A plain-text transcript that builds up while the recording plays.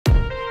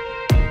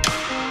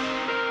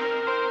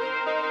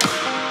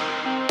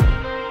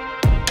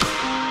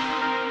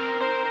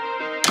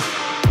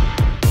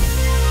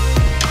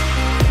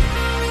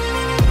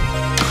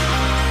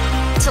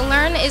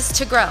is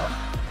to grow.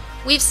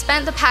 We've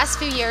spent the past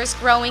few years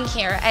growing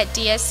here at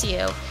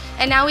DSU,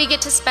 and now we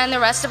get to spend the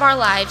rest of our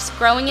lives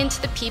growing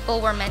into the people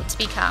we're meant to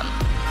become.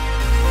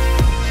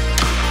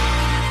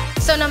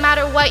 So no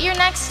matter what your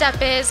next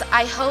step is,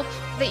 I hope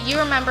that you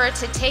remember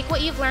to take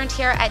what you've learned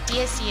here at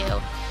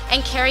DSU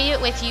and carry it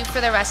with you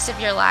for the rest of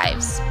your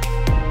lives.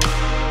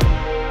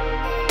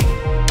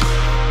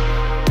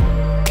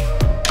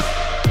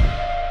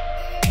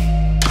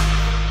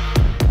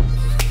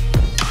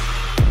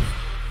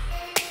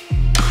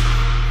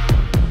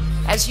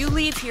 As you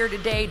leave here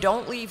today,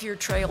 don't leave your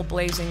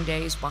trailblazing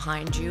days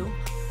behind you.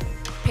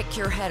 Pick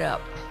your head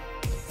up,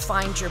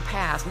 find your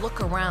path, look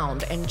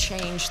around, and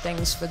change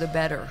things for the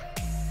better.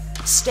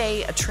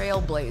 Stay a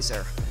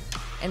trailblazer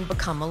and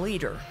become a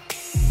leader.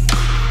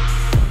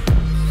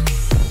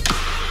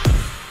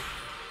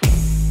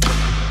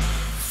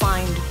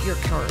 Find your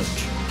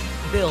courage,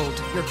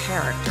 build your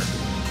character,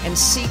 and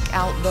seek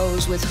out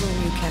those with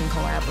whom you can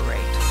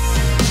collaborate.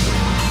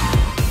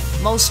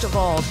 Most of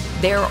all,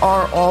 there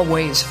are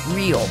always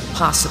real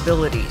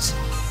possibilities,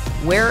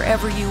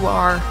 wherever you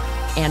are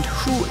and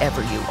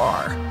whoever you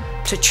are,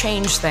 to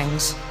change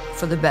things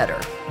for the better.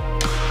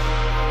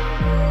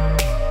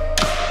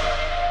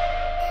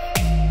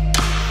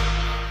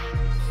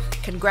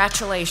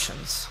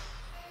 Congratulations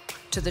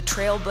to the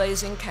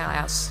trailblazing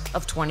class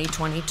of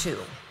 2022.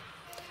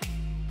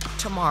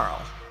 Tomorrow,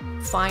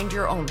 find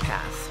your own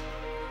path,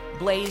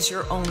 blaze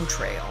your own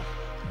trail,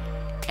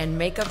 and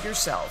make of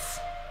yourself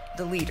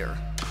the leader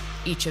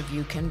each of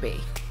you can be.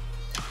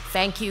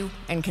 Thank you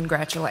and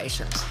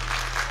congratulations.